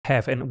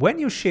have. And when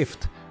you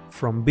shift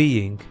from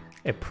being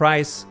a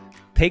price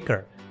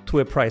taker to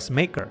a price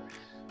maker,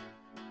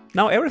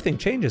 now everything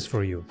changes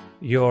for you.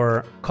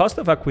 Your cost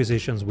of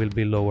acquisitions will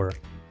be lower.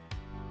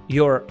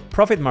 Your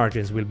profit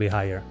margins will be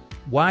higher.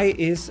 Why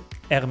is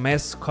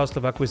Hermes cost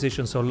of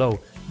acquisition so low?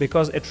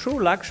 Because a true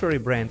luxury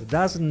brand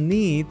doesn't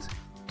need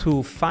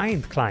to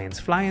find clients.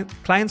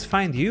 Clients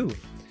find you.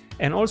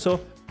 And also,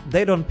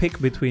 they don't pick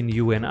between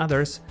you and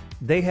others.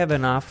 They have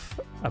enough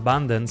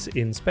abundance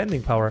in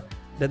spending power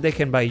that they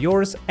can buy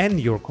yours and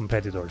your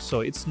competitors.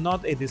 So it's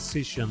not a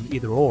decision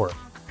either or.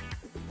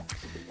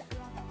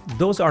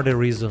 Those are the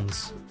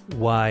reasons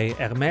why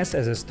Hermes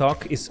as a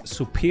stock is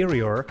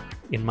superior,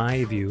 in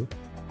my view,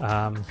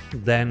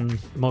 than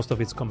most of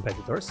its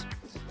competitors,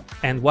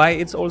 and why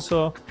it's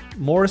also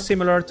more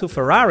similar to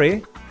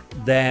Ferrari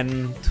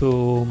than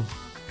to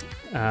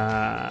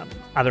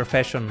other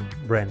fashion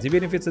brands,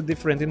 even if it's a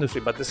different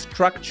industry. But the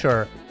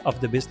structure of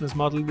the business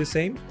model is the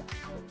same.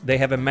 They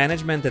have a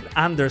management that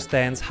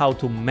understands how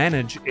to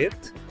manage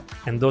it,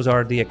 and those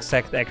are the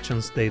exact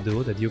actions they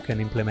do that you can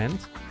implement.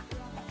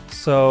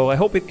 So I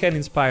hope it can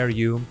inspire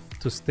you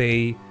to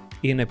stay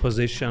in a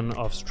position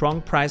of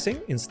strong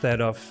pricing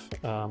instead of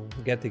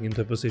getting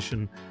into a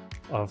position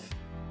of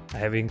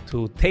having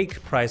to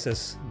take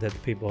prices that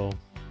people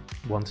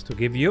want to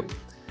give you.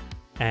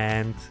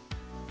 And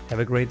have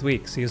a great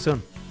week. See you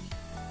soon.